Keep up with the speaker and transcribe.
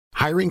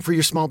Hiring for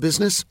your small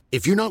business?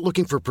 If you're not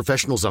looking for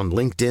professionals on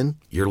LinkedIn,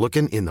 you're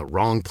looking in the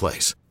wrong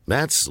place.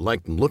 That's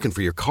like looking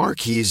for your car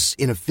keys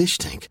in a fish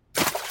tank.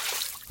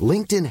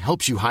 LinkedIn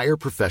helps you hire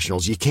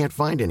professionals you can't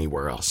find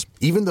anywhere else,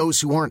 even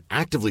those who aren't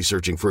actively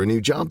searching for a new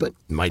job but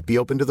might be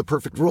open to the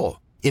perfect role.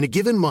 In a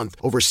given month,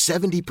 over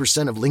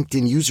 70% of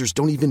LinkedIn users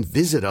don't even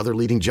visit other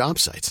leading job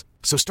sites.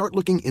 So start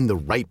looking in the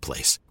right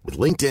place. With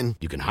LinkedIn,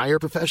 you can hire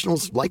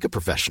professionals like a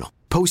professional.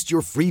 Post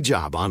your free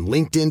job on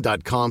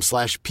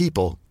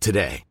linkedin.com/people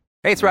today.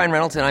 Hey, it's Ryan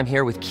Reynolds, and I'm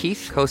here with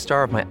Keith,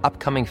 co-star of my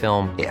upcoming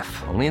film, If,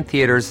 only in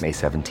theaters May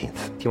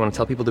 17th. Do you want to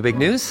tell people the big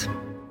news?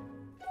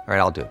 All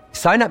right, I'll do it.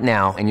 Sign up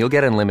now and you'll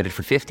get unlimited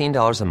for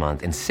 $15 a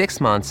month and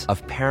 6 months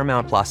of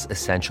Paramount Plus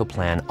Essential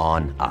Plan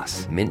on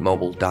us.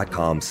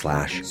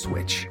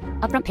 MintMobile.com/switch.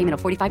 Upfront payment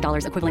of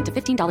 $45 equivalent to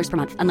 $15 per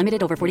month.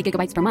 Unlimited over 40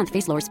 gigabytes per month.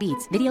 Face lower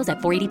speeds. Videos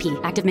at 480p.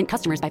 Active Mint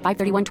customers by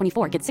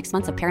 531.24 get 6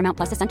 months of Paramount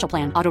Plus Essential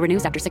Plan. Auto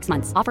renews after 6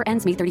 months. Offer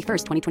ends May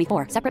 31st,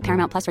 2024. Separate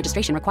Paramount Plus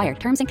registration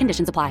required. Terms and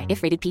conditions apply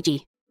if rated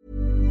PG.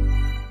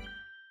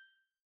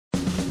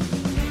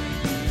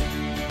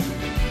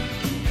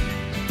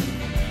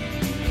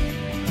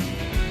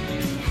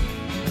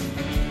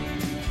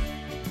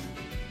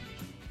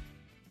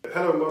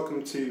 Hello and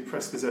welcome to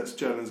Press Gazette's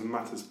Journalism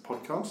Matters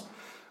podcast.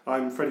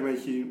 I'm Freddie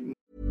Mayhew.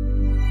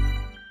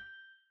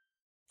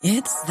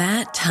 It's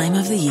that time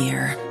of the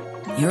year.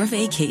 Your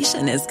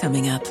vacation is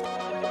coming up.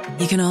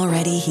 You can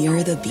already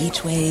hear the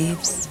beach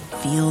waves,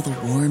 feel the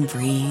warm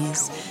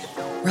breeze,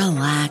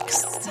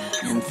 relax,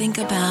 and think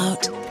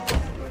about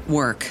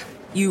work.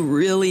 You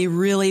really,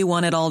 really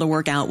want it all to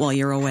work out while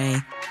you're away.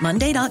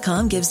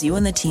 Monday.com gives you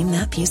and the team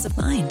that peace of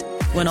mind.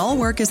 When all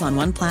work is on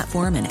one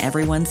platform and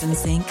everyone's in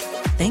sync,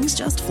 things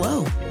just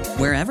flow.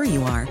 Wherever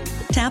you are,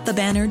 tap the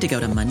banner to go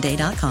to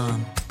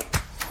Monday.com.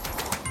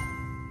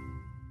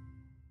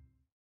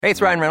 Hey,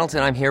 it's Ryan Reynolds,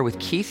 and I'm here with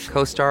Keith,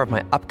 co-star of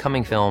my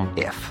upcoming film,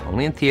 If,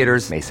 only in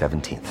theaters May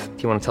 17th.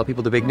 Do you want to tell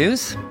people the big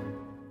news?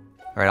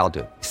 All right, I'll do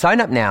it. Sign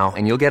up now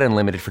and you'll get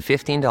unlimited for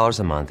 $15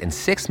 a month and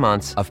 6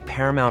 months of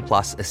Paramount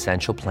Plus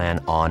Essential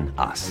Plan on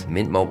us.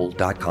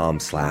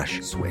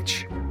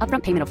 MintMobile.com/switch.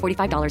 Upfront payment of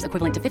 $45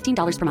 equivalent to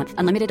 $15 per month.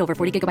 Unlimited over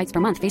 40 gigabytes per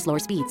month. Face lower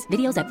speeds.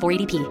 Videos at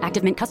 480p.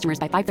 Active Mint customers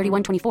by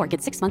 531.24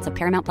 get 6 months of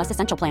Paramount Plus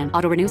Essential Plan.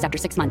 Auto renews after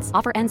 6 months.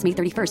 Offer ends May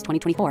 31st,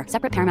 2024.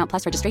 Separate Paramount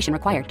Plus registration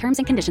required. Terms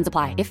and conditions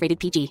apply if rated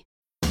PG.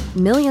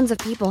 Millions of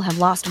people have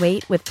lost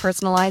weight with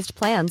personalized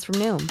plans from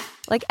Noom.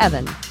 Like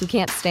Evan, who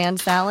can't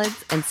stand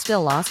salads and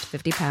still lost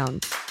 50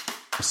 pounds.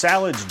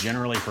 Salads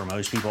generally for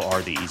most people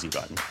are the easy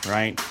button,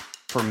 right?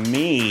 For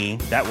me,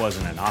 that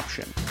wasn't an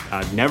option.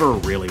 I never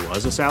really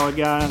was a salad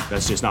guy.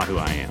 That's just not who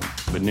I am.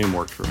 But Noom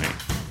worked for me.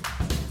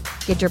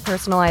 Get your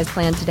personalized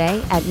plan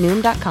today at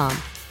Noom.com.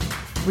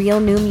 Real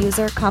Noom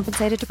user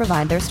compensated to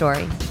provide their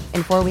story.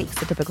 In 4 weeks,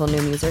 the typical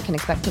Noom user can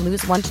expect to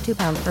lose 1 to 2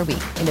 pounds per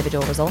week.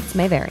 Individual results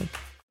may vary.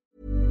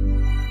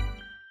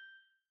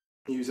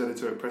 News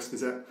editor at Press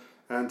Gazette,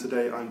 and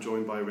today I'm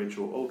joined by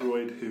Rachel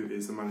Oldroyd, who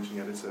is the managing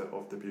editor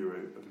of the Bureau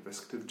of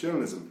Investigative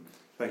Journalism.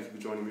 Thank you for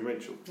joining me,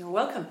 Rachel. You're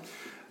welcome.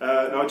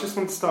 Now, I just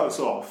want to start us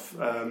off.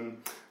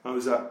 I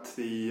was at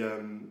the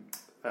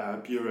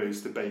Bureau's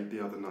debate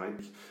the other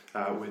night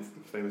with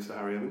famous Sir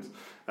Harry Evans,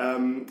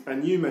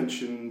 and you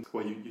mentioned,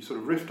 well, you sort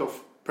of riffed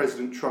off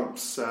President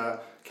Trump's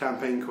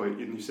campaign quote,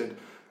 and you said,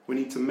 "We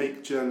need to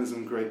make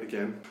journalism great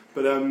again."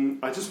 But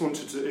I just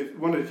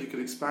wondered if you could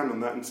expand on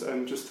that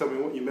and just tell me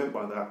what you meant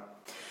by that.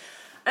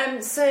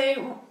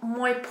 So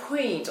my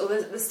point, or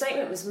the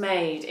statement was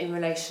made in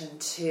relation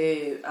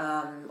to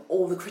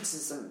all the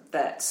criticism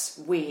that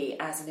we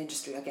as an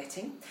industry are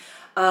getting.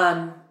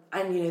 And,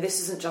 this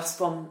isn't just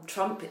from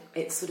Trump.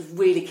 It sort of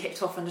really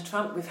kicked off under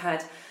Trump. We've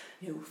had,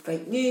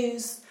 fake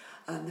news,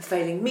 the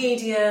failing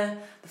media,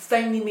 the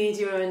phony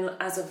media, and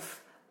as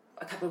of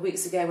a couple of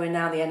weeks ago, we're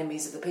now the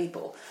enemies of the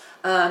people.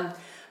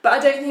 But I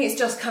don't think it's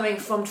just coming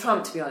from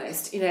Trump, to be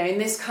honest. In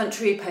this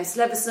country,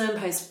 post-Leveson,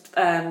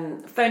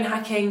 post-phone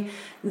hacking,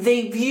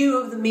 the view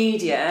of the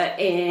media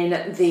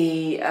in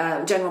the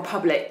general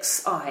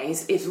public's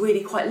eyes is really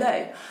quite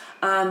low.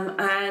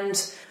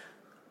 And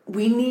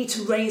we need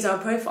to raise our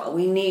profile.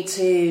 We need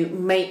to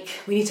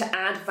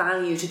add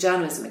value to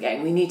journalism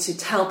again. We need to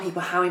tell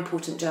people how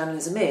important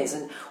journalism is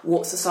and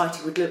what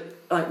society would look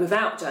like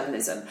without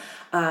journalism.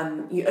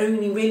 You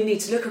only really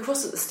need to look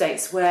across at the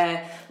States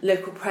where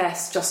local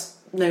press just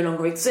no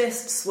longer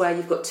exists, where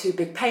you've got two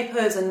big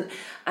papers and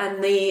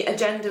the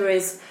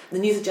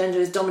news agenda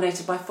is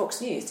dominated by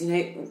Fox News.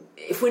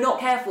 If we're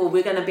not careful,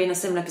 we're going to be in a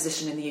similar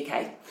position in the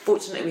UK.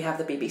 Fortunately, we have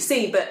the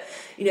BBC, but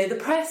the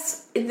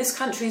press in this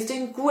country is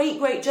doing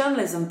great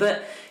journalism,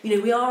 but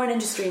we are an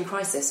industry in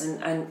crisis,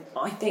 and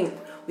I think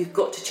we've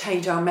got to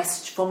change our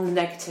message from the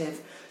negative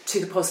to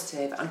the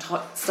positive and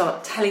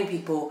start telling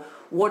people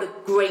what a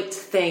great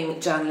thing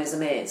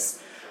journalism is,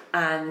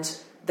 and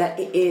that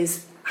it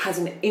has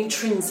an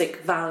intrinsic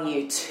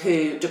value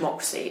to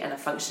democracy and a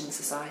functioning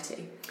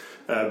society.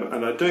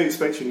 And I don't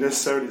expect you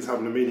necessarily to have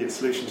an immediate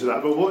solution to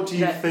that. But what do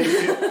you think?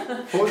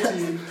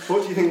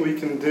 What do you think we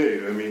can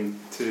do? I mean,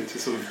 to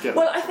sort of get.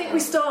 Well, I think we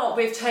start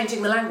with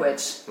changing the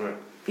language. Right.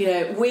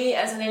 we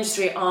as an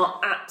industry are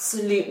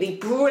absolutely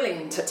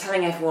brilliant at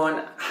telling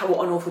everyone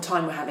what an awful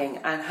time we're having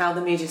and how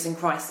the media's in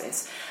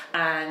crisis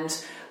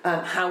and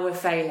how we're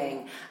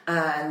failing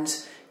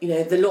and,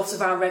 the loss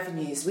of our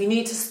revenues. We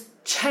need to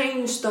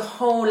change the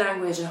whole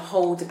language and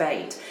whole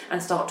debate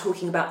and start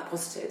talking about the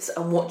positives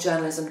and what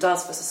journalism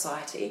does for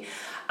society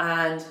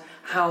and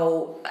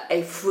how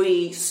a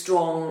free,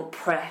 strong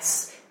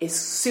press is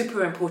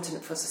super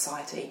important for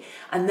society,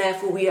 and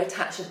therefore we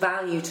attach a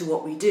value to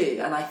what we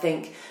do. And I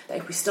think that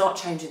if we start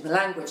changing the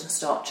language and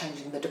start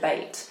changing the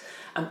debate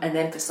and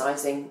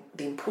emphasising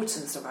the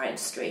importance of our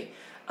industry,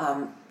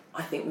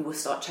 I think we will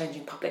start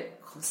changing public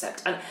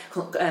concept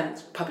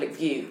and public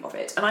view of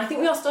it. And I think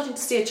we are starting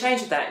to see a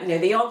change of that.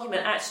 The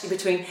argument actually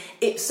between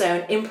Ipso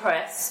and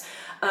Impress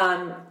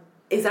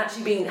is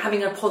actually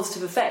having a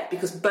positive effect,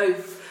 because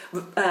both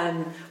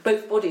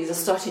bodies are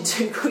starting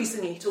to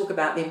increasingly talk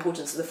about the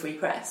importance of the free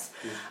press,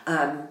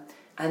 and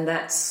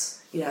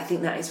that's I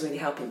think that is really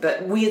helping.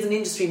 But we as an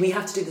industry, we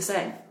have to do the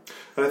same.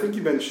 And I think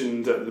you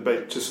mentioned at the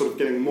debate just sort of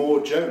getting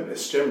more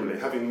journalists generally,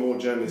 having more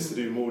journalists to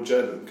do more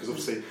journalism, because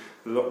obviously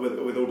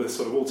with all this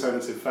sort of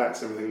alternative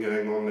facts and everything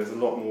going on, there's a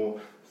lot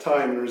more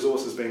time and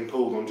resources being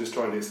pulled on just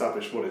trying to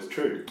establish what is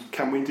true.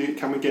 Can we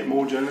get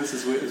more journalists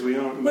as we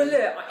are? Well,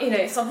 look,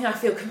 it's something I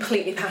feel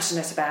completely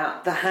passionate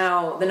about.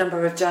 How the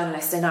number of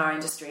journalists in our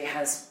industry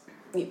has,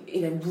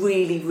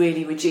 really,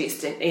 really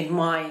reduced. In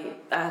my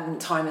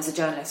time as a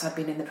journalist, I've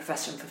been in the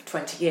profession for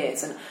 20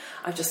 years, and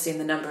I've just seen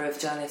the number of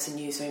journalists in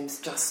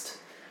newsrooms just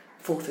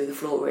fall through the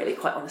floor, really,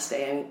 quite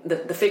honestly.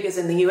 The figures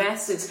in the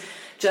US,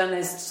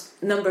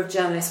 number of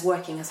journalists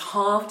working has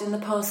halved in the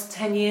past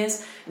 10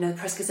 years. The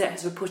Press Gazette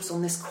has reported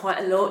on this quite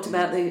a lot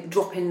about the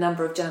drop in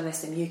number of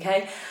journalists in the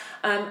UK.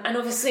 And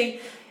obviously,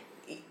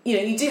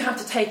 you do have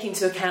to take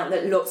into account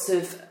that lots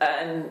of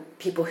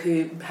people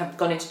who have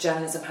gone into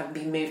journalism have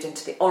been moved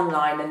into the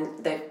online,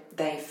 and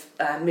they've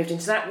moved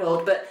into that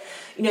world. But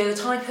the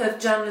type of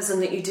journalism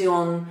that you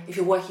do if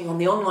you're working on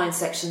the online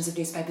sections of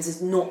newspapers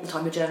is not the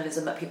type of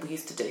journalism that people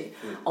used to do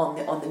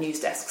on the news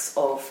desks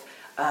of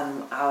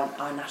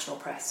our national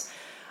press.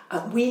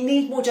 We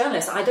need more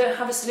journalists. I don't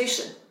have a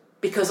solution,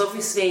 because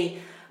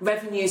obviously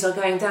revenues are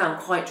going down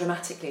quite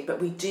dramatically, but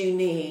we do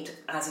need,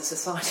 as a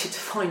society, to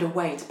find a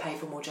way to pay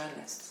for more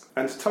journalists.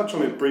 And to touch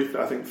on it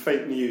briefly, I think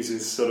fake news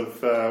is sort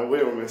of,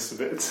 we're almost a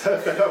bit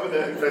fed up with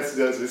it.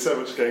 There's so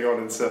much going on,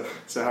 and so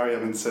Harry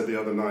Evans said the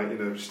other night,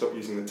 stop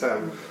using the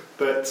term.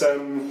 But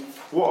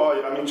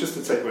just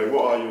to take away,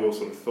 what are your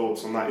sort of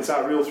thoughts on that? Is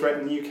that a real threat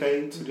in the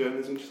UK to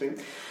journalism, do you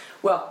think?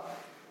 Well,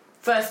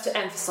 first, to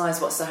emphasise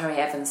what Sir Harry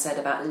Evans said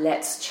about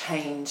let's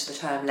change the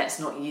term, let's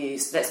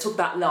talk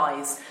about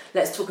lies,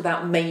 let's talk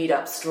about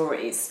made-up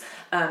stories.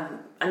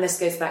 And this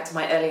goes back to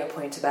my earlier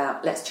point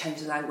about let's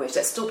change the language.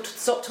 Let's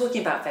stop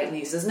talking about fake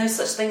news. There's no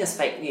such thing as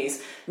fake news.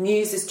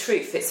 News is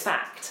truth, it's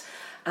fact.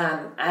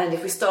 And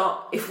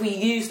if we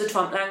use the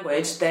Trump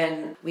language,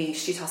 then we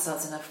shoot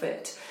ourselves in the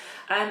foot.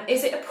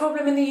 Is it a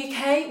problem in the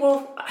UK?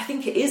 Well, I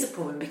think it is a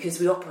problem, because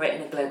we operate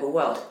in a global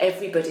world.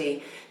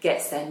 Everybody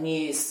gets their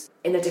news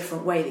in a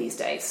different way these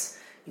days.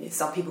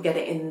 Some people get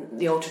it in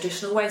the old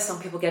traditional way,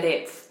 some people get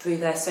it through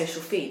their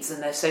social feeds,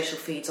 and their social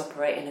feeds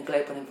operate in a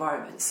global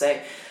environment. So,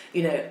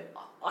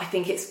 I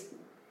think it's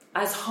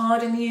as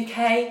hard in the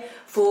UK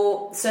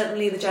for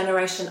certainly the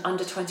generation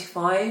under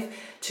 25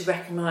 to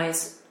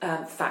recognise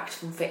fact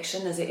from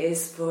fiction as it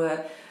is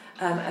for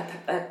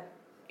a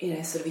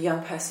sort of a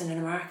young person in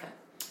America.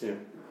 Yeah.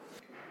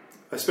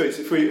 I suppose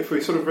if we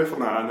sort of riff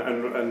on that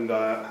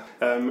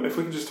and if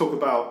we can just talk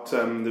about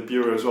the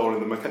Bureau as well,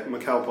 and the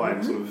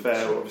McAlpine sort of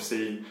affair.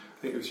 Obviously,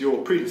 I think it was your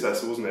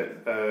predecessor, wasn't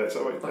it?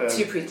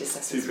 Two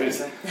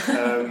predecessors.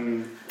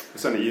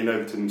 Certainly Ian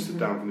Overton stood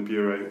down from the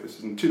Bureau. This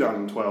was in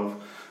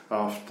 2012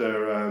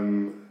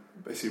 after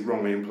basically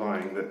wrongly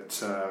implying that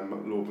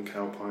Lord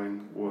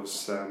McAlpine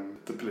was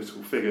the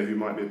political figure who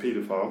might be a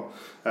paedophile,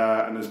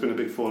 and there's been a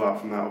big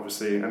fallout from that,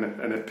 obviously, and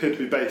it appeared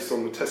to be based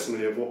on the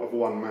testimony of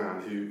one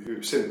man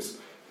who since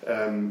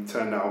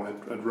turned out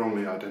had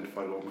wrongly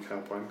identified Lord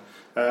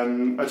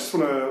McAlpine. I just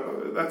want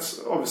to, that's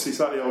obviously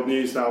slightly old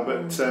news now,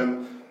 but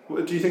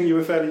do you think you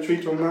were fairly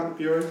treated on that,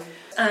 Bureau?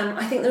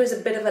 I think there was a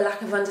bit of a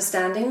lack of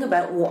understanding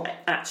about what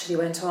actually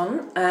went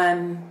on.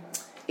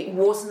 It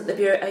wasn't a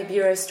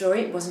Bureau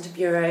story, it wasn't a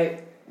Bureau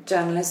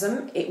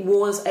journalism. It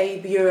was a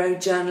Bureau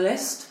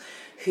journalist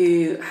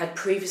who had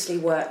previously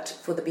worked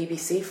for the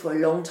BBC for a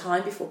long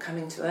time before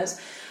coming to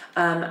us,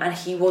 and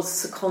he was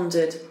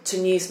seconded to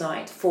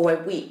Newsnight for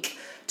a week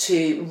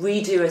to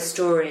redo a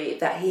story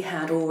that he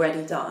had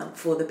already done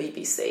for the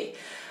BBC.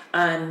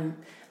 And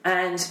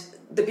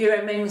the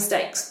Bureau made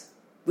mistakes.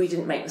 We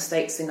didn't make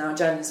mistakes in our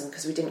journalism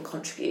because we didn't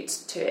contribute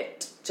to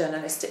it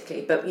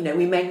journalistically, but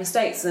we made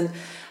mistakes, and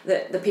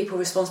the people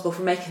responsible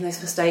for making those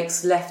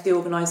mistakes left the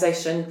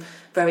organisation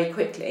very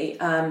quickly,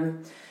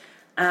 and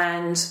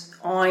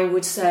I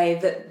would say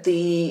that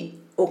the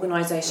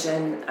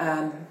organisation,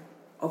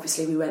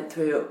 obviously we went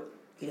through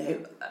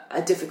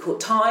a difficult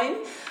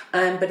time,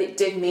 but it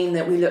did mean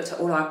that we looked at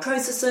all our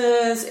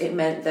processes. It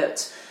meant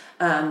that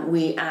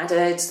We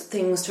added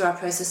things to our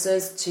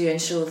processes to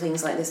ensure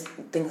things like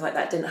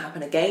that didn't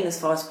happen again as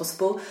far as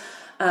possible.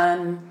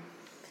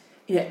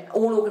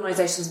 All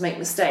organisations make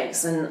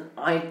mistakes, and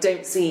I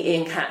don't see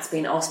Ian Katz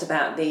being asked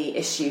about the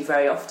issue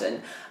very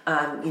often.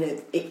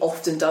 It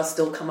often does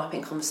still come up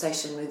in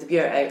conversation with the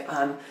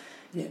Bureau.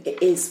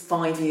 It is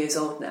 5 years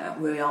old now.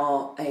 We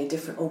are a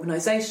different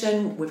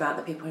organisation without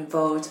the people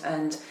involved,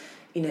 and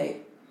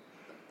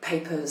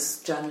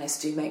papers,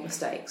 journalists do make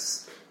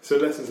mistakes. So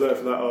lessons learned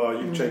from that are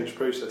you've changed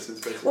processes,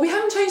 basically. Well, we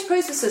haven't changed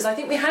processes. I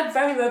think we had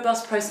very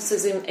robust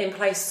processes in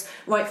place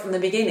right from the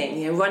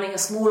beginning. Running a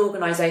small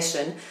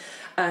organisation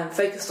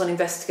focused on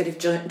investigative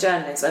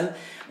journalism,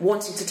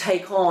 wanting to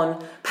take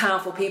on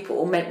powerful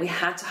people meant we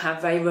had to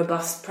have very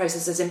robust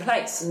processes in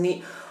place. And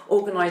the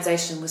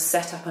organisation was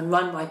set up and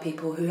run by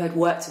people who had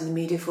worked in the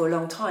media for a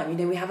long time.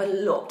 We have a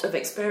lot of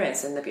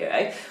experience in the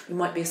Bureau. We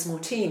might be a small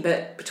team,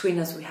 but between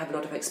us we have a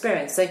lot of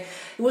experience. So it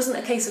wasn't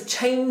a case of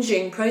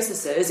changing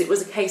processes, it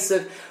was a case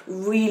of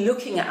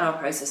re-looking at our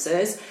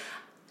processes,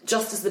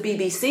 just as the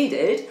BBC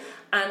did,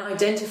 and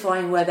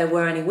identifying where there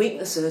were any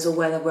weaknesses or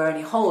where there were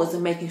any holes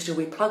and making sure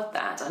we plugged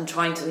that and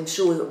trying to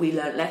ensure that we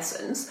learned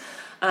lessons.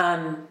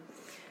 But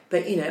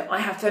I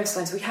have to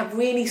emphasise we have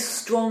really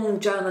strong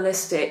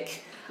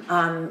journalistic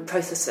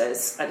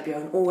processes at the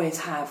Bureau, and always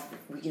have.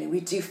 We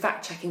do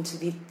fact checking to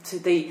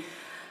the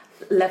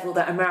level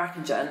that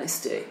American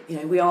journalists do.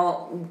 We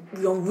are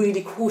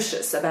really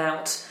cautious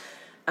about,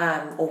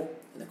 or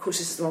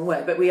cautious is the wrong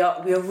word, but we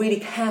are really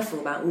careful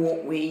about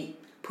what we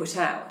put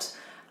out.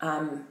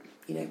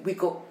 We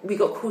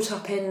got caught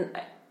up in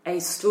a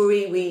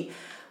story.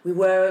 We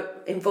were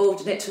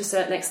involved in it to a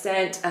certain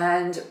extent,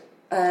 and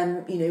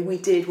we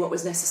did what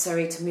was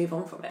necessary to move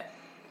on from it.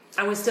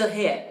 And we're still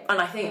here.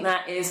 And I think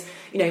that is,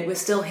 we're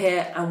still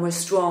here, and we're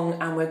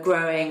strong, and we're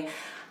growing,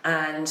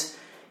 and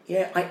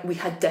we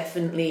had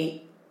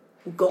definitely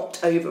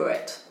got over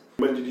it.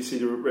 When did you see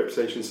the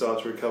reputation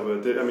start to recover?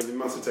 It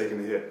must have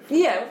taken a hit.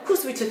 Yeah, of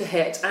course we took a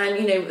hit,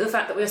 and the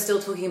fact that we're still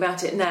talking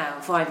about it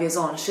now, 5 years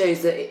on,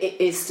 shows that it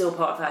is still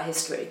part of our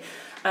history.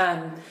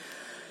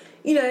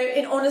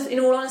 In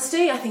all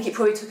honesty, I think it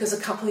probably took us a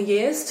couple of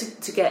years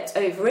to get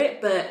over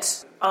it,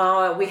 but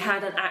we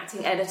had an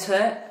acting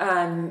editor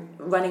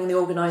running the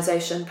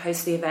organisation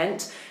post the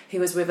event who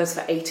was with us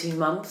for 18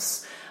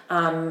 months.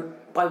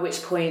 By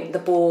which point the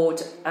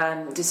board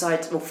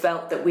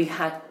felt that we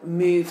had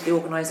moved the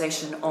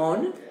organisation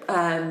on,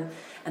 and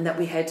that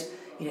we had,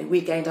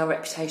 regained our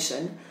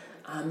reputation,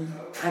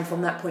 and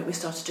from that point we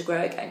started to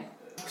grow again.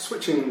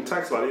 Switching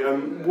tack slightly,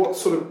 what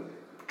sort of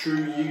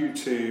drew you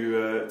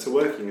to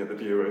working at the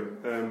Bureau?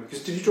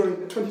 Because did you join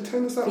in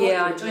 2010? Is that right?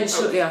 Yeah, I joined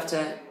shortly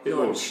after it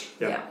launched.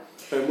 Yeah.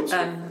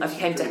 I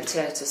became deputy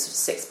editor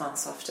 6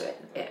 months after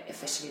it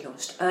officially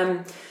launched.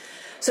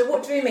 So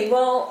what drew me?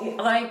 Well,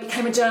 I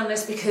became a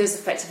journalist because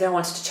effectively I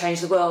wanted to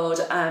change the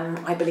world.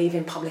 I believe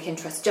in public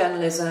interest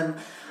journalism.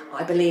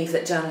 I believe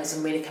that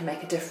journalism really can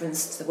make a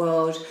difference to the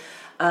world.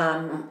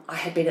 I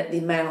had been at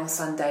the Mail on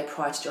Sunday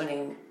prior to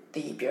joining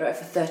the Bureau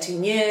for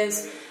 13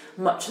 years.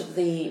 Much of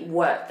the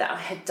work that I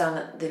had done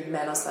at the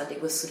Mail on Sunday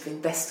was sort of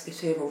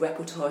investigative or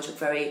reportage or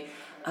very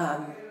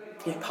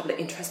public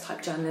interest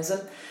type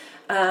journalism.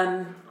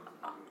 I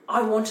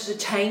wanted to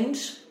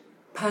change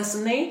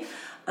personally.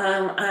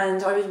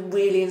 And I was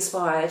really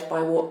inspired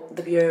by what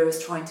the Bureau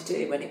was trying to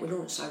do when it was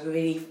launched. I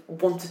really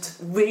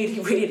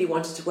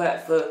wanted to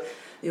work for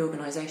the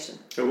organisation.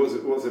 And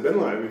what's it been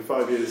like?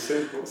 5 years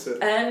in, what's it?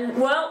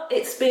 Well,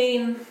 it's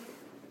been,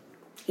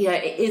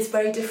 it is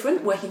very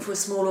different working for a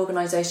small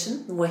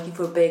organisation than working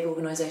for a big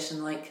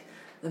organisation like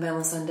the Mail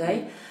on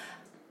Sunday.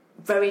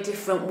 Very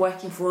different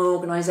working for an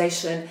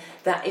organisation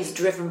that is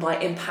driven by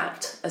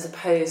impact as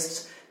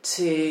opposed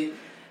to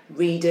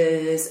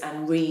readers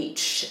and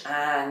reach,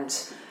 and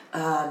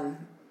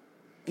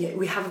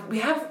we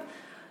have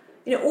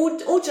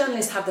all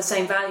journalists have the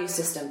same value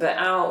system, but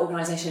our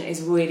organisation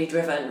is really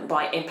driven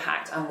by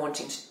impact and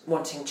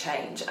wanting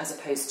change, as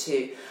opposed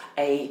to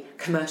a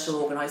commercial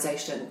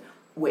organisation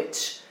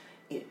which,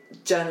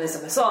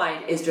 journalism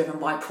aside, is driven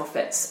by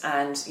profits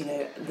and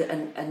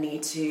a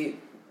need to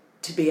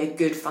be a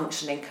good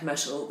functioning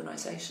commercial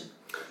organisation.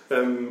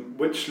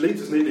 Which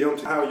leads us neatly on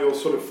to how you're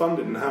sort of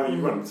funded and how you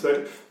run.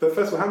 So, but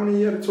first of all, how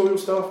many editorial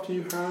staff do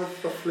you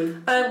have, roughly?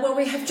 Well,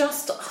 we have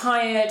just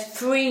hired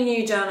 3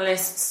 new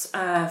journalists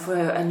for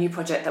a new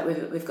project that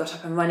we've got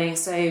up and running.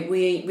 So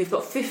we've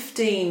got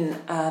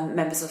 15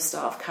 members of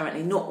staff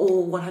currently, not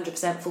all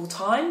 100%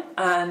 full-time.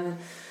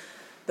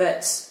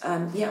 But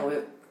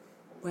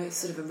we're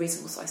sort of a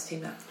reasonable sized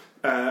team now.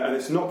 And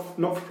it's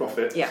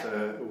not-for-profit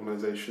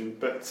organisation,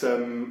 but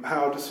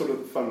how does sort of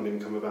the funding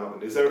come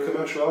about? Is there a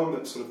commercial arm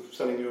that's sort of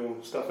selling your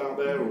stuff out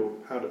there, or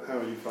how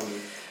are you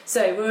funded?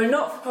 So we're a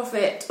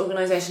not-for-profit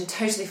organisation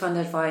totally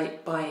funded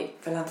by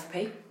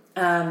philanthropy.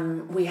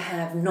 We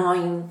have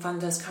 9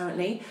 funders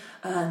currently,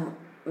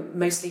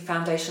 mostly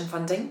foundation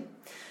funding.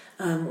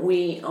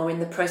 We are in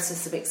the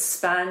process of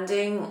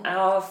expanding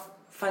our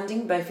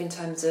funding, both in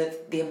terms of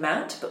the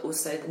amount but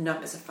also the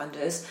numbers of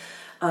funders.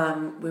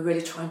 We're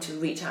really trying to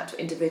reach out to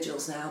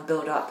individuals now and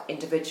build up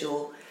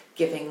individual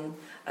giving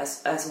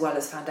as well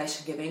as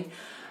foundation giving.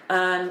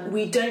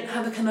 We don't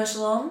have a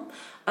commercial arm.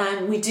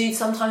 We do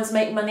sometimes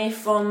make money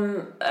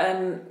from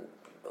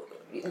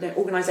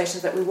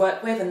organisations that we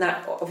work with, and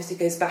that obviously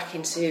goes back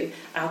into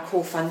our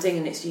core funding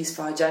and it's used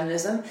for our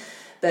journalism.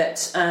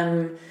 But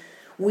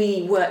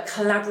we work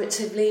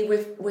collaboratively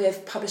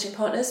with publishing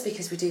partners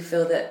because we do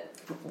feel that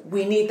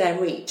we need their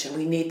reach and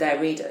we need their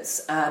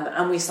readers,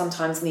 and we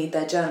sometimes need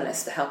their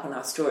journalists to help on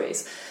our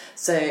stories.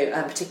 So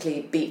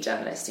particularly beat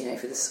journalists,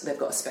 if they've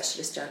got a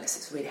specialist journalist,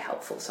 it's really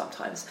helpful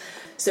sometimes.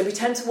 So we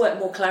tend to work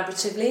more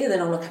collaboratively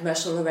than on a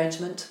commercial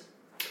arrangement.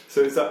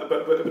 So is that,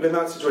 but in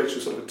that situation,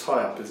 sort of a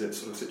tie-up, is it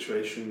sort of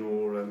situation,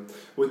 or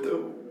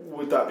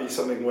would that be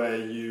something where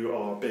you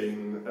are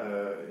being,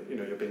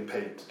 you're being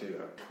paid to do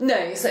that?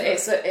 No, so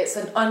it's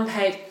an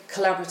unpaid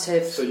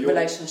collaborative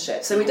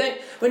relationship. So we don't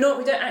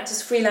act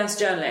as freelance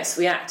journalists.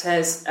 We act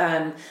as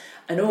an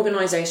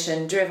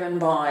organisation driven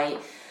by.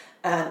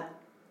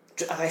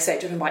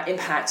 Driven by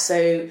impact.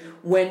 So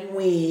when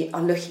we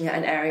are looking at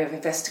an area of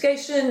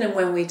investigation and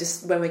when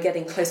we're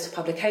getting close to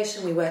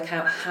publication, we work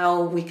out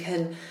how we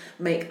can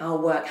make our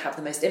work have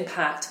the most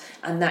impact,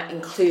 and that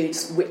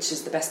includes which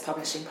is the best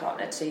publishing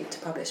partner to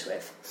publish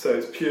with. So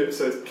it's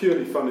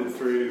purely funded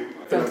through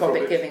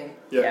philanthropic giving.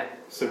 Yeah.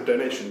 So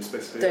donations,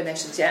 basically.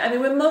 Donations, yeah. I mean,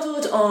 we're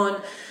modelled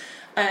on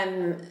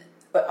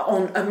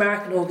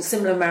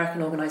similar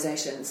American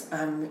organisations.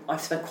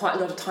 I've spent quite a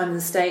lot of time in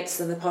the States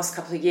in the past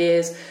couple of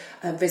years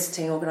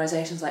visiting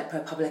organisations like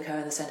ProPublica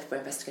and the Centre for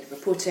Investigative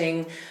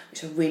Reporting,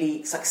 which are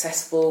really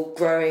successful,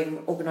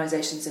 growing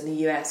organisations in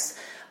the US.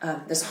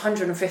 There's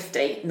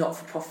 150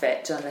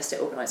 not-for-profit journalistic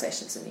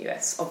organisations in the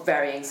US of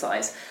varying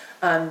size.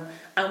 And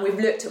we've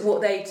looked at what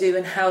they do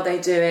and how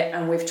they do it,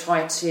 and we've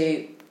tried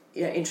to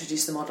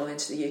introduce the model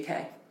into the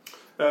UK.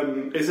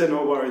 Is there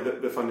not a worry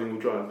that the funding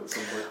will dry up at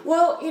some point?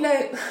 Well,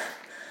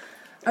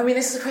 I mean,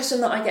 this is a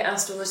question that I get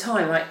asked all the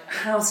time, like,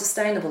 how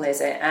sustainable is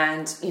it,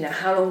 and,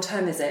 how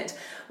long-term is it?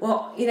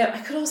 Well,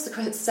 I could ask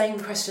the same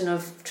question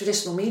of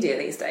traditional media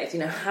these days.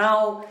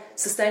 How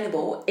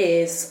sustainable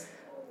is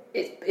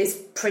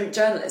print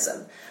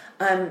journalism?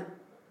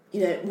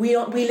 We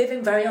live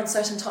in very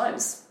uncertain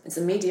times. It's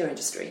a media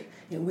industry.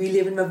 We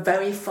live in a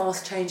very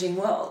fast-changing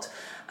world.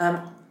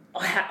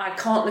 I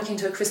can't look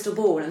into a crystal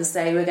ball and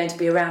say we're going to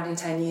be around in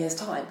 10 years'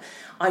 time.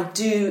 I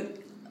do,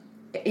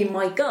 in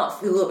my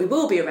gut, feel that we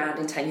will be around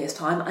in 10 years'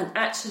 time. And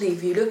actually,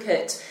 if you look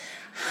at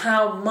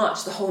how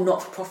much the whole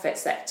not-for-profit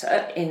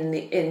sector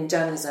in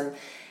journalism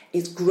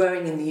is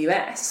growing in the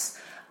US,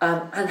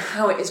 and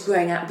how it is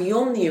growing out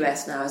beyond the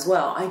US now as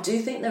well, I do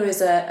think there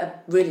is a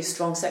really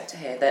strong sector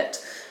here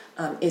that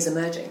is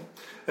emerging.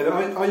 And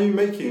are you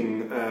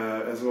making,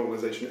 as an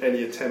organisation,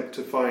 any attempt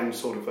to find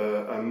sort of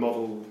a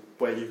model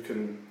where you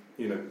can,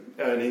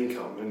 earn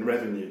income and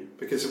revenue?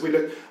 Because if we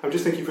look, I'm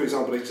just thinking, for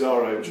example,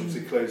 Exaro, which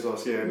obviously closed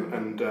last year,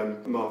 and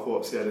Mark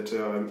Watts, the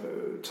editor,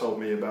 told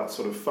me about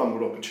sort of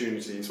funded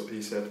opportunities, what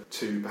he said,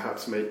 to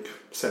perhaps make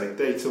selling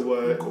data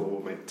work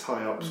or make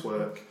tie-ups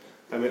work.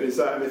 I mean, is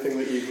that anything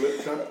that you've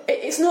looked at?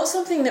 It's not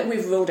something that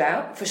we've ruled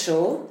out, for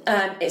sure.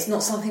 It's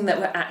not something that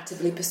we're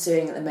actively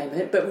pursuing at the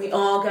moment, but we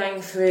are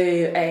going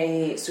through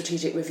a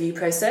strategic review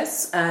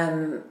process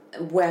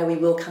where we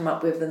will come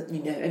up with a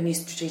new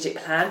strategic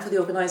plan for the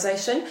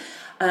organisation.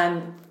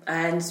 And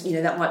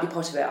that might be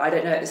part of it. I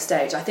don't know at this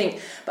stage.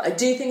 But I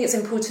do think it's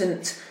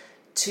important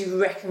to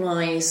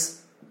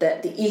recognise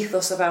that the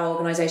ethos of our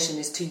organisation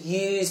is to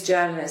use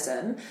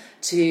journalism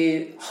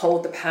to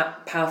hold the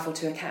powerful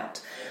to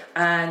account.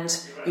 And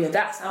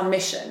that's our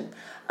mission,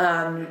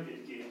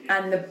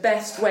 and the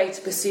best way to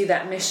pursue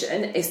that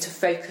mission is to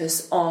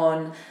focus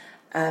on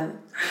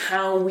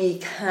how we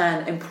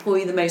can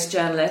employ the most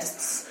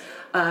journalists,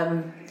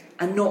 and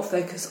not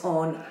focus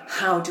on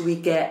how do we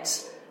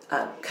get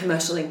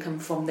commercial income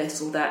from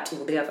this or that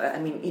or the other. I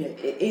mean,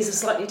 it is a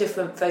slightly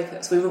different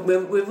focus. We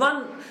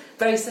run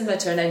very similar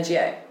to an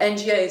NGO.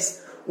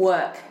 NGOs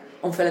work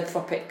on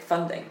philanthropic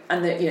funding,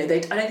 and I don't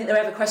think they're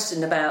ever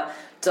questioned about,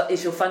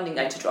 is your funding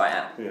going to dry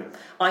out? Yeah.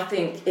 I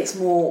think it's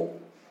more,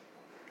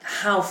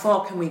 how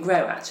far can we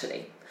grow,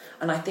 actually?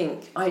 And I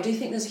do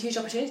think there's a huge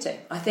opportunity.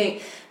 I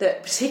think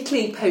that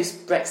particularly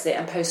post-Brexit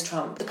and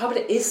post-Trump, the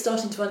public is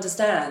starting to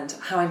understand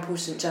how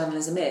important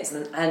journalism is,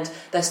 and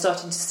they're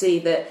starting to see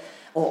that,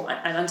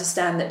 and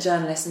understand that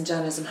journalists and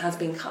journalism has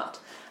been cut,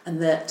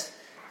 and that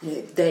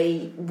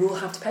they will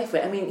have to pay for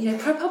it. I mean,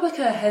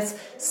 ProPublica has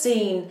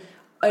seen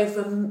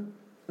over $1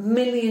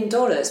 million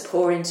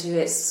pour into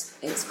its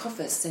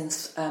coffers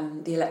since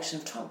the election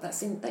of Trump.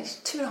 That's in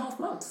 2.5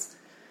 months.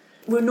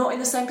 We're not in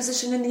the same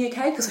position in the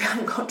UK because we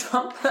haven't got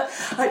Trump, but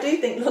I do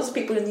think lots of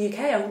people in the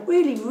UK are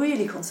really,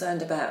 really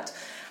concerned about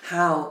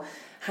how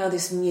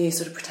this new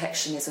sort of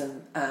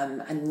protectionism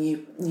and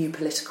new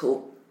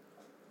political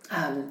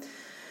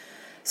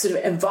sort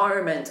of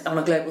environment on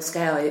a global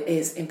scale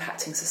is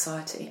impacting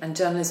society. And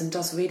journalism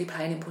does really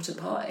play an important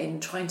part in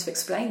trying to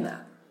explain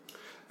that.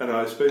 And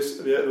I suppose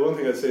the one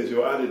thing I'd say is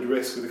your added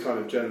risk with the kind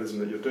of journalism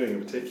that you're doing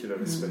in particular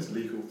is suppose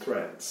legal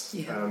threats.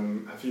 Yeah.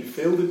 Have you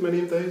fielded many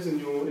of those in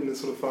the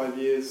sort of 5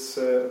 years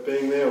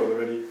being there, or are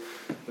there any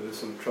that have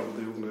sort of troubled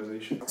the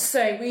organisation?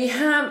 So we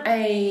have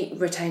a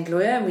retained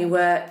lawyer, and we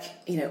work,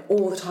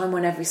 all the time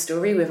on every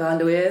story with our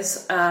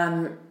lawyers.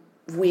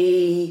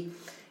 We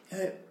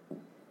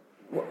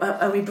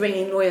bring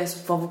in lawyers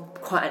from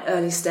quite an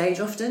early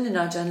stage often in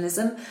our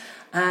journalism.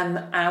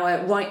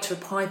 Our right to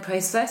reply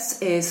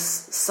process is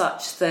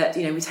such that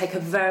we take a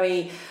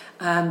very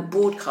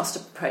broadcast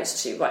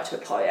approach to right to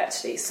reply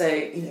actually. So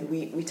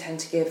we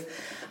tend to give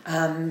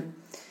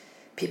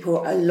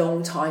people a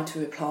long time to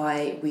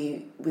reply.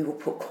 We will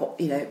put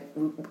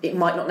it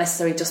might not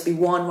necessarily just be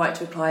one right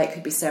to reply, it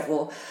could be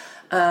several.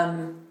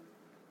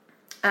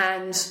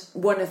 And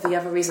one of the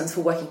other reasons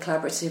for working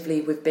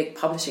collaboratively with big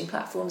publishing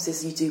platforms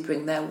is you do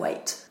bring their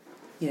weight,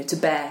 to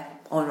bear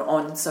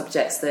on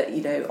subjects that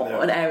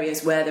on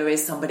areas where there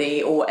is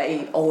somebody or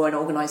an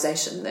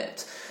organisation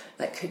that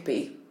could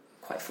be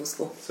quite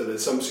forceful. So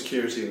there's some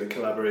security in the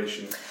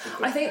collaboration.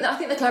 I think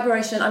the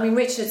collaboration. I mean,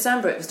 Richard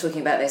Sambrook was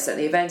talking about this at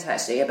the event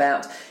actually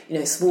about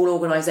small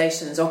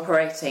organisations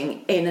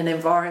operating in an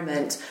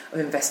environment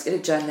of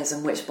investigative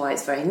journalism, which by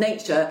its very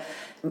nature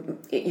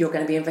you're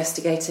going to be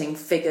investigating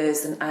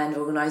figures and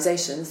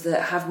organisations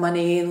that have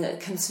money and that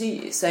can sue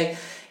you. So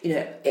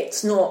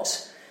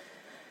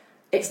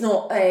it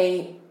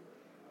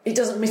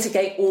doesn't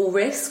mitigate all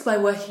risk by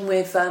working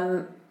with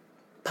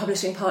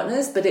publishing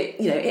partners, but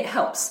it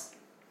helps.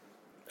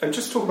 And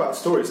just talk about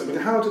stories. I mean,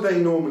 how do they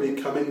normally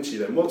come into you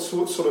then? How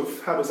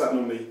does that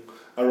normally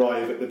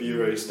arrive at the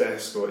Bureau's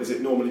desk? Or is it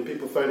normally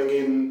people phoning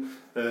in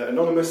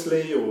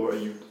anonymously, or are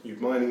you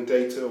mining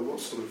data? Or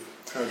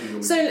how do you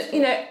normally... So,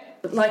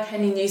 like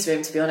any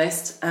newsroom, to be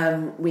honest,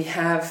 we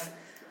have...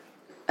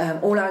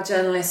 all our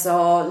journalists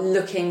are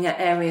looking at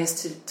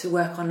areas to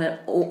work on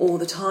it all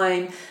the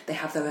time. They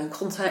have their own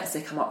contacts,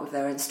 they come up with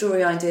their own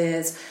story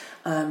ideas.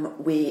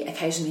 We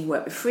occasionally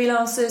work with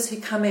freelancers who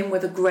come in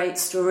with a great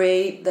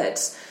story that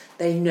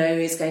they know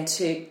is going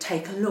to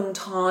take a long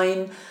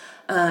time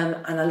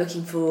and are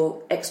looking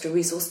for extra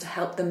resource to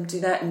help them do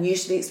that. And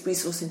usually it's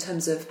resource in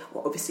terms of,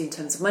 obviously in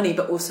terms of money,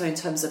 but also in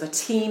terms of a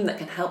team that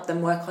can help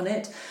them work on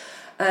it.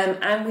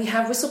 And we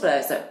have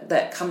whistleblowers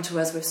that come to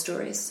us with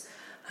stories.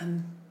 I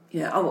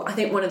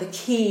think one of the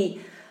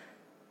key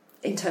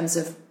in terms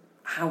of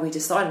how we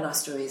decide on our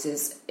stories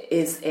is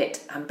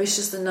it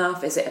ambitious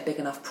enough? Is it a big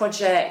enough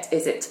project?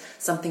 Is it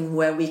something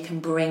where we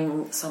can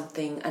bring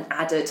an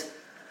added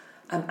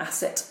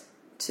asset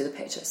to the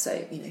picture?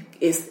 So,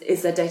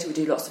 is there data? We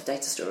do lots of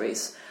data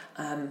stories.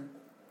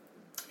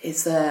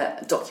 Is there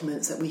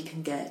documents that we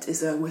can get? Is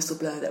there a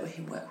whistleblower that we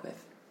can work with?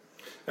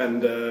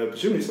 And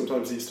presumably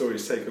sometimes these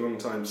stories take a long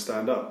time to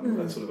stand up,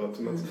 sort of up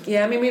to months.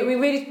 Yeah, I mean, we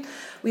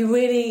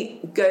really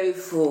go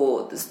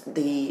for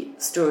the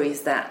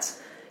stories that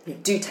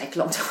do take a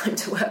long time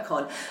to work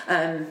on.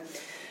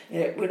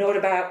 We're not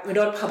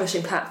a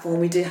publishing platform.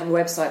 We do have a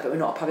website, but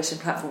we're not a publishing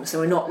platform, so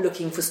we're not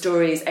looking for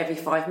stories every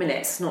 5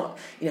 minutes. It's not,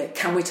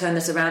 can we turn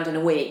this around in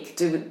a week?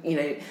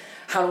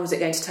 How long is it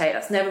going to take?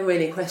 That's never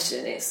really a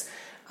question. It's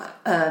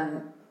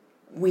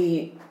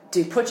we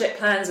do project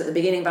plans at the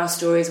beginning of our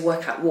stories,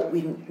 work out what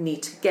we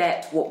need to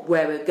get,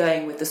 where we're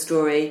going with the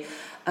story,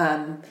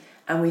 and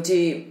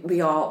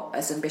we are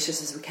as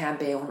ambitious as we can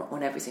be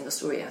on every single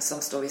story.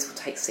 Some stories will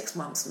take 6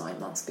 months, 9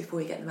 months before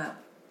we get them out.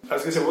 I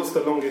was going to say, what's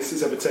the longest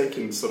it's ever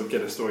taken to sort of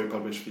get a story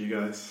published for you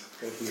guys?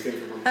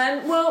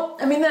 Well,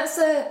 I mean, that's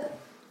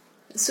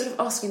sort of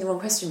asking the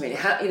wrong question, really.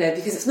 How,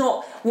 because it's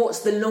not what's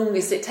the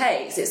longest it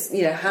takes; it's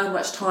how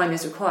much time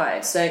is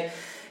required. So,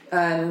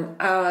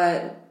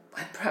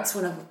 perhaps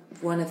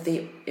one of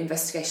the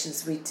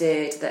investigations we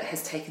did that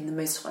has taken the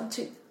most time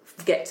to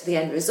get to the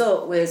end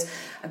result was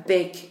a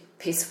big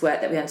piece of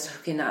work that we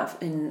undertook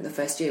in the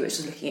first year, which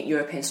was looking at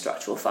European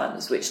structural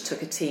funds, which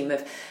took a team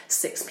of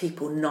 6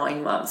 people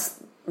 9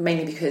 months,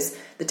 mainly because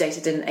the data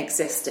didn't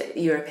exist at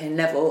the European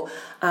level,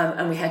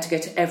 and we had to go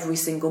to every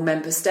single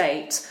member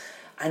state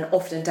and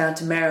often down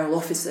to mayoral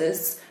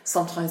offices,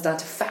 sometimes down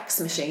to fax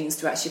machines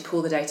to actually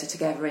pull the data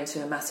together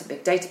into a massive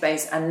big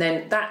database. And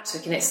then that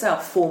took in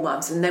itself 4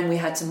 months, and then we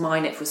had to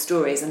mine it for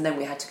stories, and then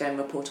we had to go and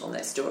report on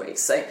those stories.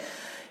 So,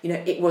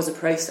 it was a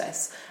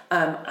process.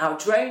 Our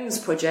drones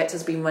project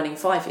has been running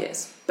 5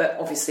 years, but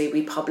obviously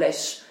we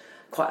publish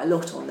quite a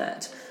lot on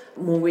that.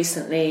 More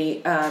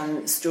recently,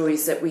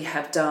 stories that we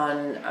have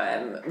done,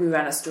 we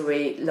ran a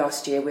story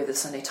last year with the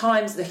Sunday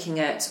Times looking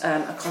at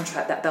a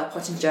contract that Bell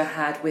Pottinger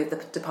had with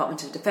the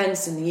Department of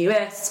Defense in the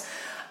US,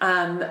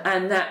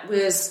 and that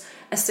was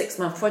a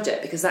 6-month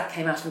project because that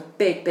came out of a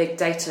big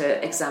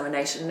data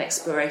examination and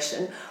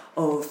exploration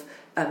of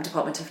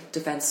Department of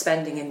Defense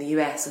spending in the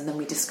US, and then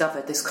we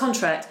discovered this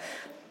contract.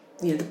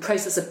 The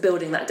process of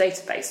building that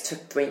database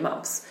took 3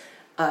 months.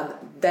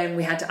 Then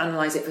we had to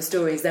analyse it for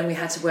stories. Then we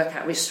had to work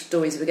out which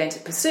stories we were going to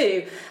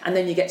pursue, and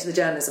then you get to the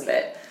journalism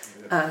bit.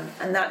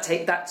 And that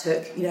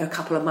took a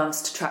couple of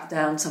months to track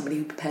down somebody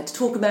who prepared to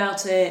talk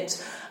about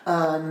it,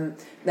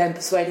 then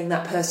persuading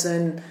that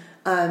person.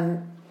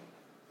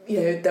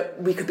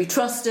 that we could be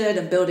trusted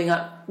and building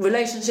up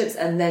relationships,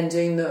 and then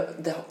doing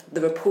the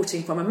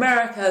reporting from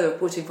America, the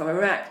reporting from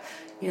Iraq.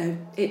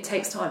 It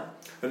takes time.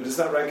 And does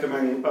that rank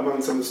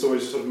among some of the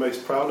stories you're sort of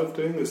most proud of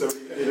doing? Is there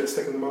any that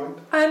stick in the mind?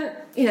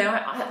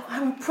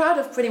 I'm proud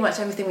of pretty much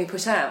everything we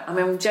put out. I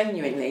mean,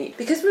 genuinely,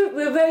 because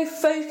we're very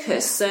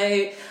focused.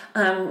 So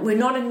we're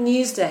not a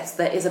news desk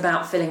that is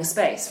about filling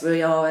space.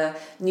 We are a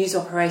news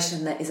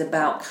operation that is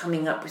about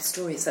coming up with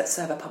stories that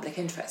serve a public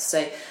interest.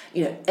 So,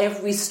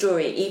 every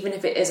story, even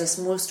if it is a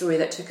small story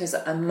that took us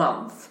a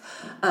month,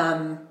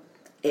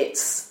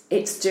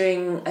 it's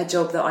doing a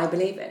job that I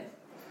believe in.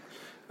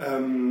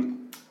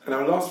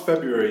 Now, last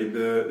February,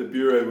 the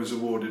Bureau was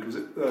awarded, was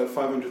it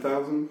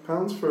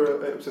 £500,000 for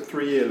it was a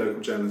 3-year local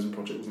journalism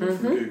project, wasn't it,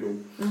 from Google?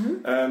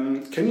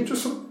 Mm-hmm. Can you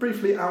just sort of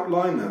briefly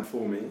outline that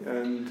for me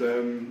and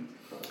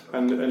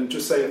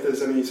just say if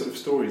there's any sort of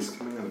stories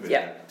coming out of it?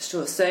 Yeah,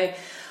 sure. So, it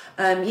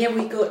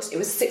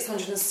was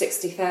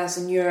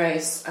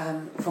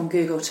 €660,000 from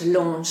Google to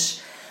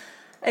launch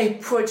a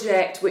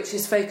project which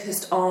is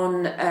focused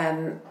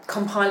on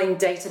compiling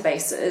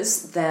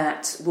databases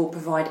that will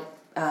provide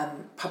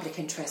public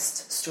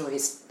interest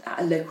stories at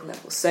a local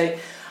level. So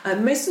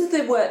most of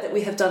the work that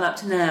we have done up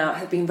to now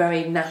has been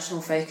very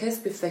national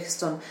focused. We've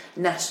focused on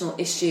national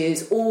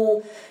issues,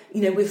 or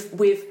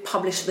we've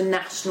published the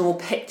national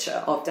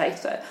picture of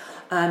data.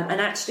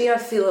 And actually, I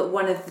feel that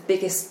one of the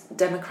biggest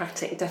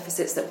democratic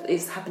deficits that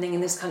is happening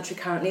in this country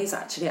currently is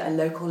actually at a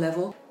local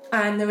level.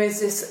 And there is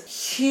this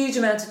huge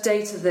amount of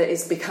data that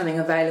is becoming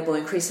available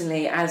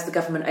increasingly as the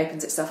government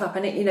opens itself up.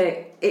 And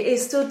it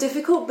is still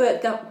difficult,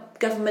 but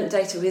government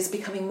data is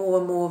becoming more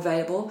and more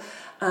available.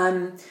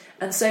 And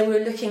so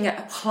we're looking at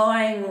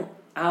applying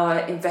our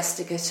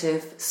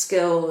investigative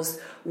skills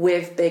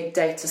with big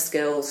data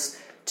skills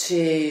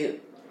to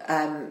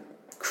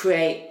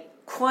create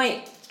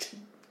quite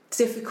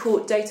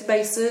difficult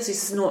databases.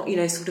 This is not,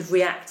 sort of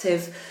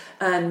reactive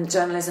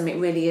journalism. It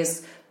really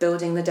is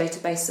building the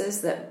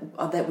databases that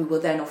we will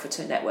then offer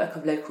to a network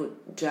of local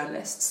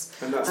journalists.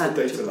 And that's the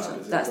data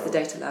lab, is it? That's the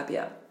data lab,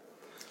 yeah.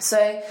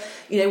 So,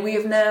 we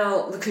have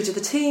now recruited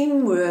the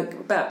team. We're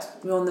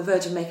on the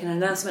verge of making an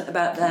announcement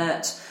about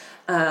that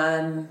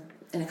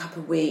in a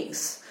couple of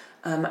weeks,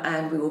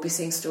 and we will be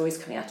seeing stories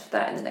coming out of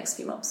that in the next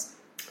few months.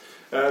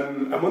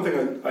 And one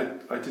thing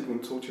I did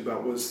want to talk to you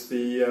about was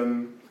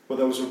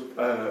there was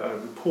a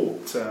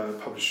report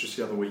published just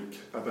the other week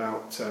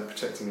about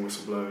protecting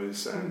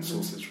whistleblowers and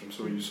sources from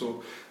story you saw.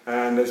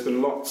 And there's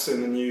been lots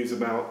in the news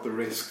about the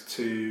risk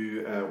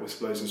to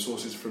whistleblowers and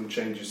sources from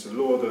changes to the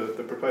law.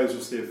 The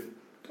proposals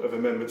of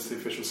amendments to the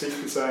Official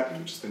Secrets Act,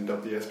 which has been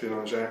dubbed the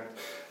Espionage Act,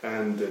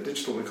 and the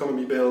Digital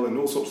Economy Bill, and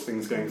all sorts of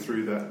things going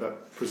through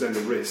that present a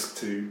risk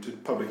to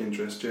public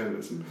interest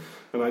journalism.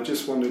 And I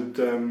just wondered,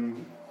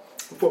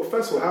 well,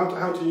 first of all,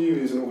 how do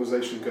you as an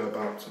organisation go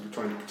about sort of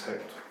trying to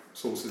protect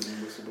sources and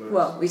whistleblowers?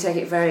 Well, we take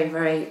it very,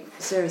 very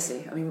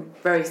seriously. I mean,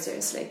 very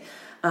seriously.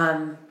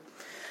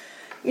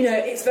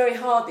 It's very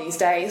hard these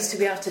days to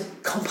be able to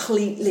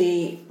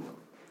completely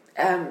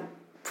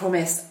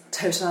promise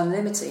total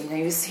anonymity.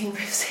 We've seen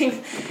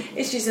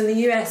issues in the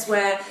US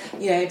where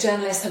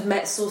journalists have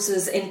met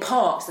sources in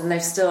parks and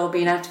they've still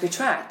been able to be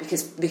tracked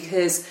because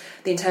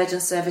the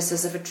intelligence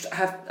services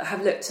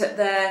have looked at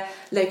their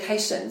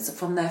locations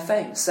from their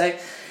phones. So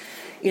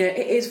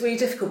it is really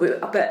difficult,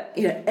 but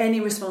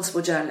any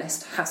responsible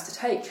journalist has to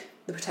take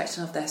the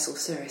protection of their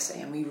source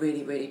seriously, and we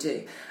really, really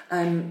do.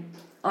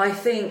 I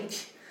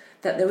think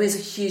that there is a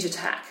huge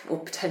attack or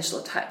potential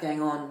attack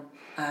going on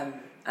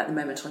at the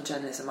moment on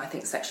journalism. I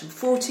think Section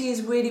 40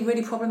 is really,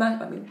 really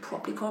problematic. I mean,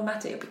 properly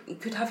problematic.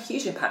 It could have a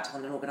huge impact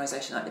on an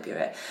organisation like the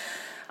Bureau.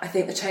 I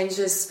think the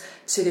changes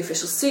to the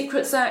Official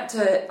Secrets Act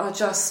are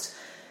just,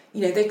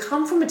 they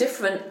come from a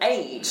different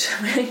age.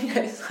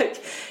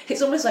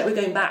 It's almost like we're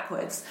going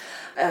backwards.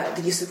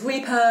 The use of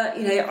REPA,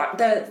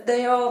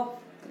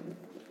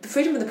 the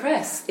freedom of the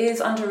press is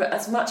under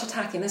as much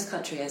attack in this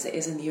country as it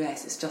is in the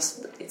US. It's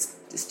just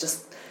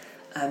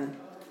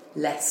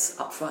less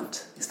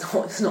upfront.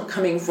 It's not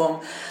coming from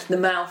the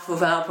mouth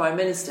of our Prime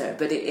Minister,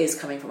 but it is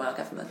coming from our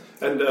government.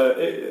 And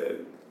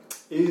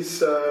is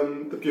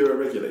the Bureau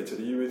regulated?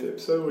 Are you with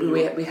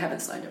IPSO? We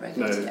haven't signed a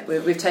regulator yet.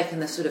 We've taken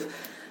the sort of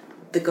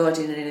the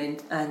Guardian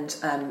and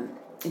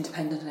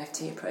independent and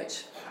FT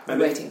approach. We're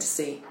waiting to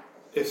see.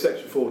 If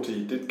Section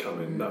 40 did come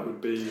in, that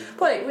would be...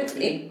 Well, it would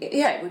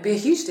be a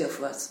huge deal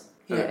for us.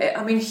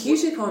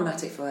 Hugely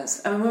problematic for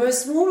us. I mean, we're a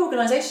small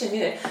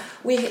organisation.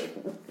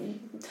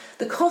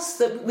 The costs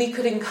that we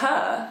could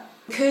incur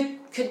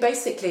could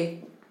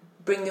basically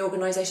bring the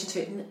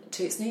organisation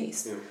to its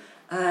knees,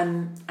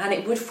 and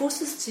it would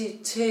force us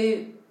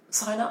to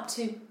sign up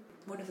to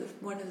one of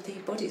the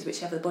bodies,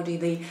 whichever body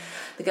the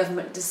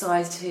government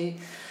decides to.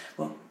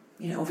 Well,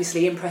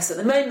 obviously impress at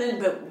the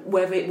moment, but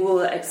whether it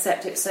will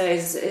accept it so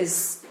is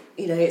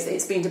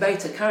it's being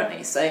debated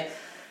currently. So,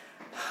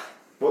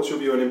 what's your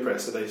view on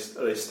impress?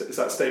 Is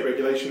that state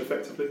regulation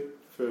effectively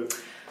for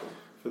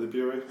the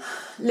Bureau?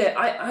 Look,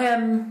 I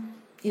am.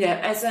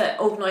 as an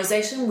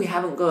organisation, we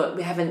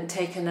haven't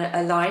taken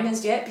a line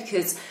as yet,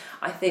 because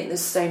I think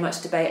there's so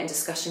much debate and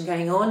discussion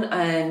going on,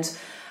 and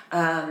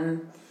I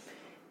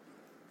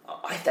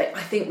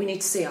think we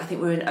need to see. I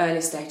think we're in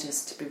early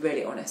stages, to be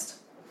really honest.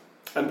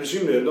 And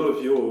presumably a lot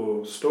of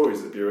your stories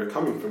at the Bureau are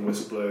coming from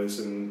whistleblowers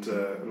and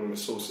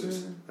anonymous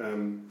sources.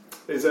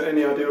 Is there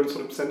any idea on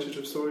sort of percentage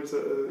of stories?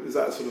 Is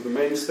that sort of the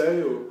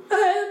mainstay? Or?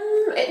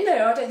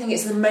 No, I don't think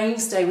it's the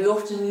mainstay. We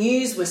often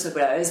use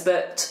whistleblowers,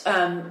 but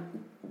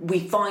we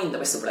find the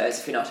whistleblowers,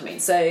 if you know what I mean.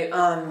 So,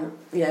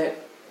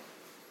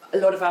 a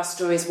lot of our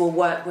stories will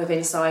work with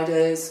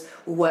insiders,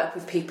 will work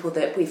with people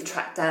that we've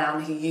tracked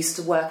down who used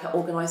to work at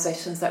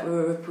organisations that we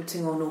were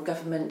reporting on, or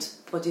government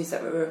bodies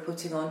that we were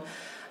reporting on.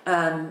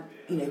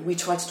 We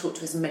try to talk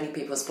to as many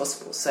people as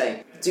possible. So,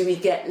 do we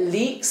get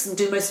leaks? And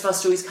do most of our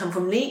stories come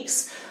from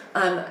leaks?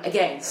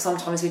 Again,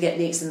 sometimes we get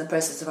leaks in the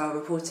process of our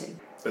reporting.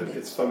 But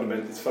it's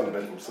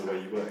fundamental to the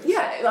way you work.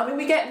 Yeah, I mean,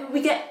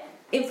 we get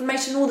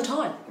information all the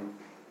time.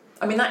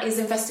 I mean, that is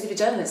investigative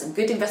journalism.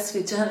 Good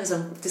investigative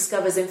journalism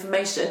discovers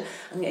information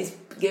and is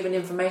given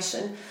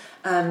information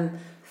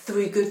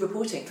through good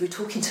reporting, through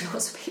talking to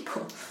lots of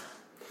people.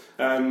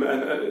 And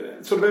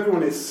sort of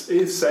everyone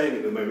is saying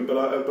at the moment, but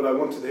I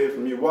wanted to hear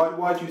from you.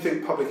 Why do you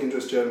think public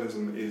interest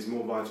journalism is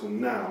more vital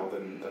now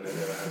than it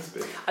ever has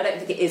been? I don't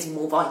think it is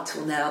more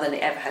vital now than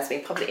it ever has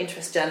been. Public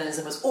interest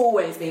journalism has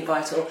always been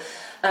vital.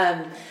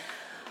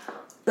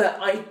 But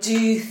I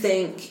do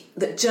think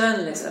that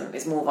journalism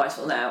is more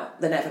vital now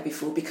than ever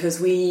before,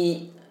 because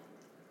we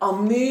are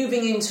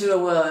moving into a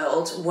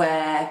world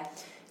where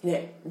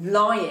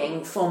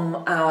lying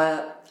from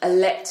our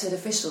elected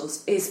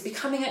officials is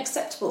becoming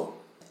acceptable.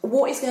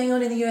 What is going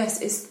on in the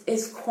US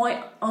is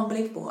quite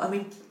unbelievable. I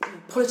mean,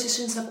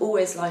 politicians have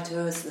always lied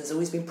to us. There's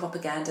always been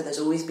propaganda. There's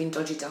always been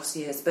dodgy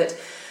dossiers. But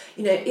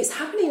it's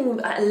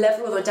happening at a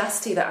level of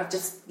audacity that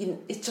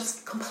it's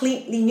just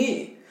completely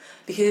new,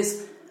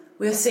 because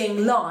we're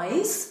seeing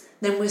lies,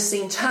 then we're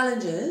seeing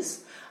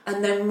challenges,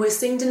 and then we're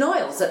seeing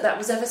denials that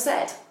was ever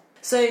said.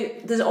 So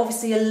there's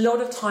obviously a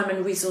lot of time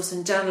and resource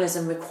in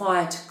journalism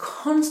required to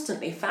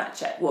constantly fact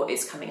check what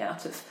is coming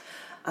out of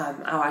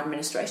our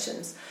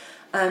administrations.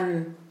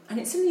 And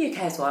it's in the UK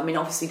as well. I mean,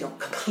 obviously not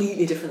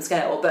completely different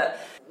scale, but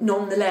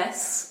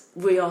nonetheless,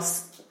 we operate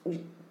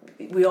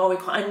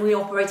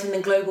in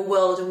a global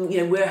world,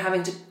 and we're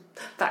having to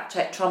fact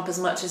check Trump as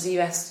much as the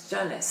US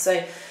journalists.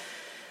 So,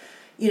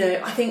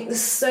 I think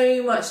there's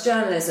so much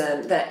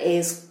journalism that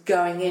is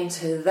going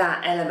into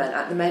that element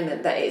at the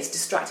moment that is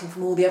distracting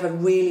from all the other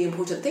really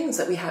important things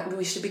that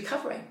we should be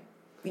covering.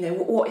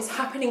 What is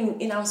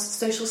happening in our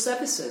social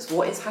services?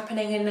 What is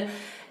happening in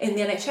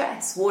the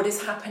NHS? What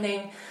is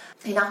happening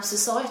in our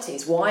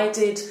societies? Why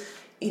is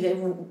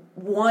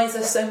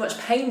there so much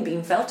pain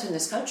being felt in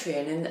this country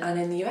and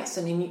in the US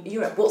and in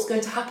Europe? What's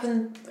going to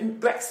happen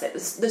in Brexit?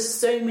 There's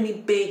so many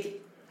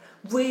big,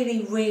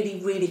 really, really,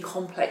 really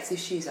complex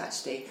issues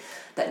actually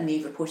that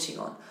need reporting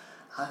on.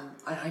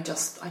 I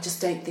just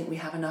don't think we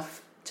have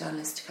enough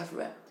journalists to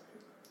cover it.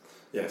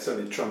 Yeah,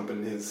 certainly Trump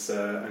and his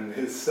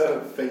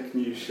fake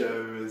news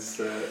show is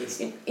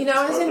quite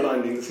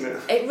blinding, isn't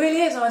it? It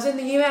really is. I was in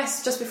the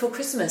US just before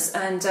Christmas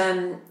and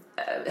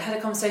had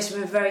a conversation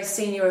with a very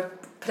senior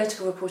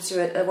political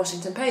reporter at the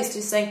Washington Post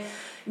who's saying,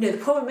 the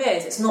problem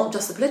is it's not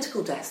just the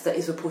political desk that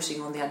is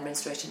reporting on the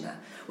administration now.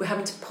 We're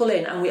having to pull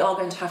in, and we are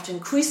going to have to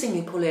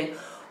increasingly pull in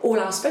all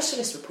our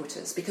specialist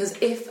reporters, because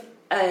if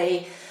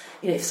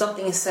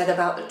something is said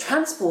about the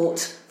transport,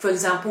 for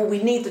example,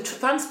 we need the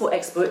transport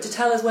expert to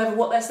tell us whether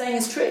what they're saying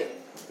is true.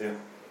 Yeah.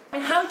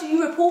 And how do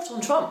you report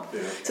on Trump?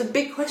 Yeah. It's a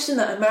big question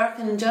that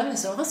American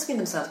journalists are asking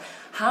themselves.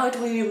 How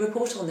do we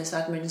report on this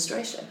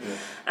administration? Yeah.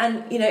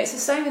 And, it's the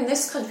same in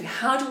this country.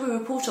 How do we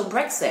report on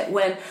Brexit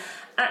when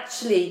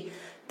actually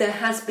there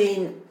has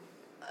been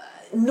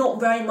not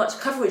very much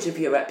coverage of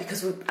Europe,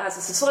 because as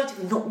a society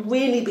we've not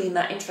really been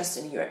that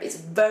interested in Europe. It's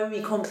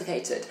very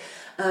complicated.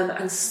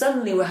 And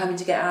suddenly we're having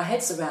to get our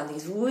heads around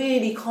these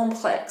really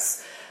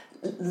complex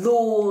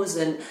laws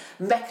and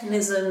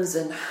mechanisms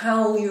and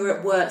how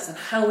Europe works and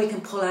how we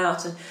can pull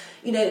out. And,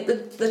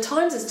 the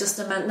Times has just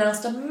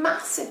announced a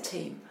massive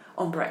team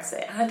on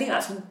Brexit. And I think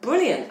that's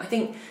brilliant. I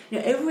think,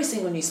 every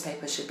single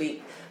newspaper should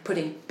be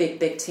putting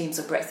big teams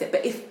on Brexit.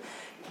 But if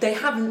they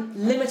have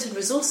limited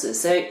resources,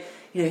 so,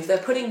 if they're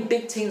putting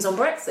big teams on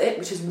Brexit,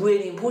 which is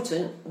really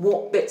important,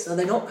 what bits are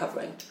they not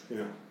covering?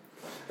 Yeah.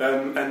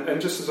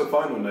 And just as a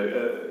final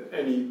note,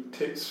 any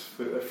tips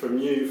from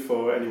you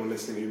for anyone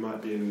listening who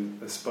might be an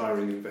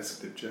aspiring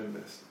investigative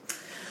journalist?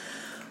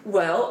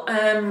 Well,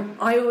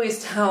 I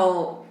always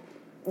tell,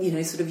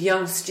 sort of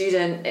young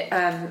student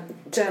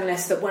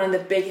journalists that one of the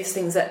biggest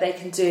things that they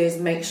can do is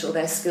make sure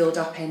they're skilled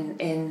up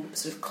in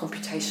sort of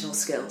computational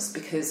skills,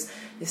 because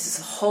this is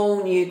a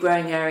whole new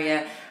growing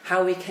area,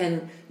 how we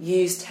can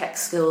use tech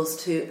skills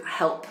to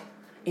help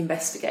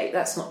investigate.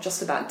 That's not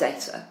just about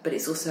data, but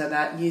it's also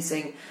about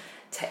using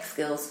tech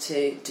skills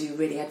to do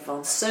really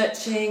advanced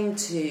searching,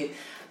 to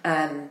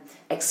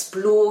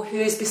explore who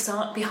is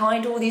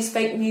behind all these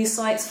fake news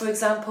sites, for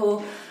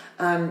example.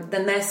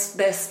 Then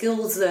there's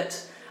skills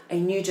that a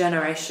new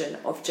generation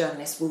of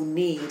journalists will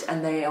need,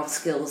 and they are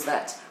skills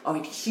that are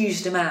in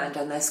huge demand,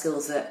 and they're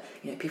skills that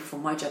people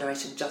from my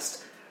generation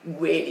just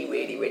really,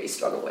 really, really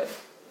struggle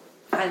with.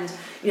 And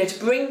to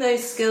bring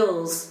those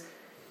skills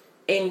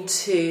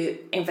into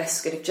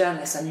investigative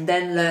journalism and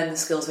then learn the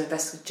skills of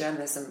investigative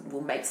journalism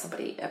will make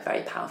somebody a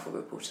very powerful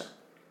reporter.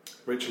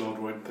 Rachel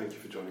Oldroyd, thank you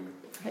for joining me.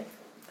 Okay,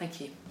 thank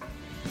you.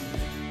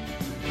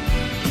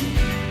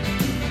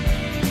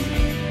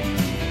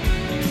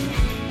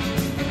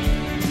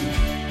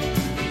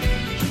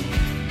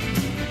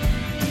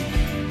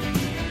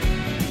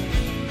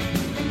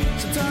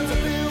 Sometimes I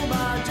feel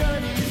my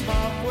journey's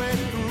halfway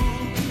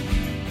through.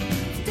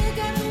 Still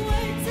got a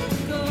way to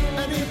go.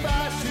 And if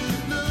I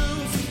should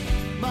lose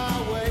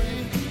my way,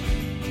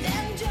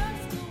 then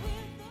just go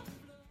with the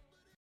flow.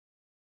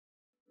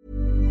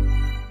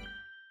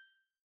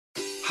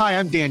 Hi,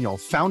 I'm Daniel,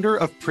 founder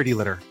of Pretty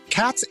Litter.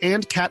 Cats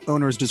and cat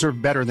owners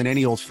deserve better than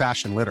any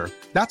old-fashioned litter.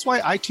 That's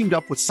why I teamed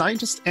up with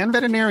scientists and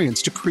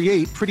veterinarians to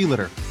create Pretty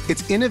Litter.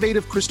 Its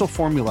innovative crystal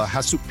formula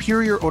has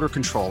superior odor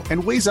control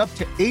and weighs up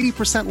to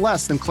 80%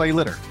 less than clay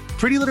litter.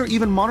 Pretty Litter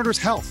even monitors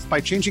health by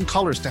changing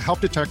colors to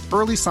help detect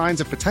early signs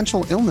of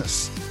potential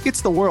illness.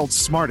 It's the world's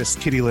smartest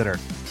kitty litter.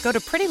 Go to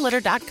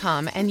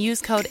prettylitter.com and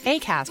use code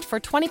ACAST for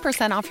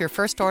 20% off your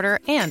first order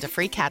and a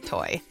free cat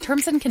toy.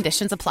 Terms and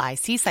conditions apply.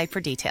 See site for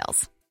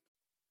details.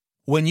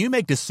 When you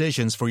make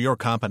decisions for your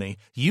company,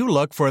 you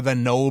look for the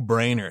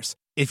no-brainers.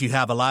 If you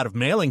have a lot of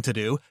mailing to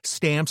do,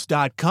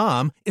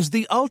 Stamps.com is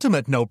the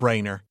ultimate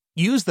no-brainer.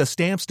 Use the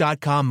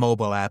Stamps.com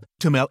mobile app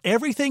to mail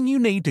everything you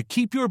need to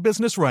keep your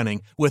business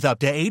running with up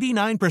to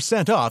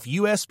 89% off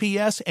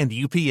USPS and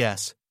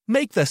UPS.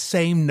 Make the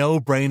same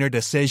no-brainer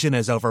decision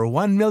as over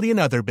 1 million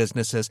other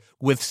businesses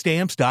with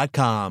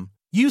Stamps.com.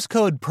 Use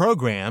code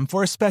PROGRAM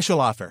for a special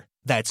offer.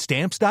 That's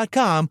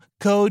Stamps.com,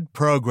 code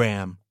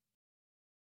PROGRAM.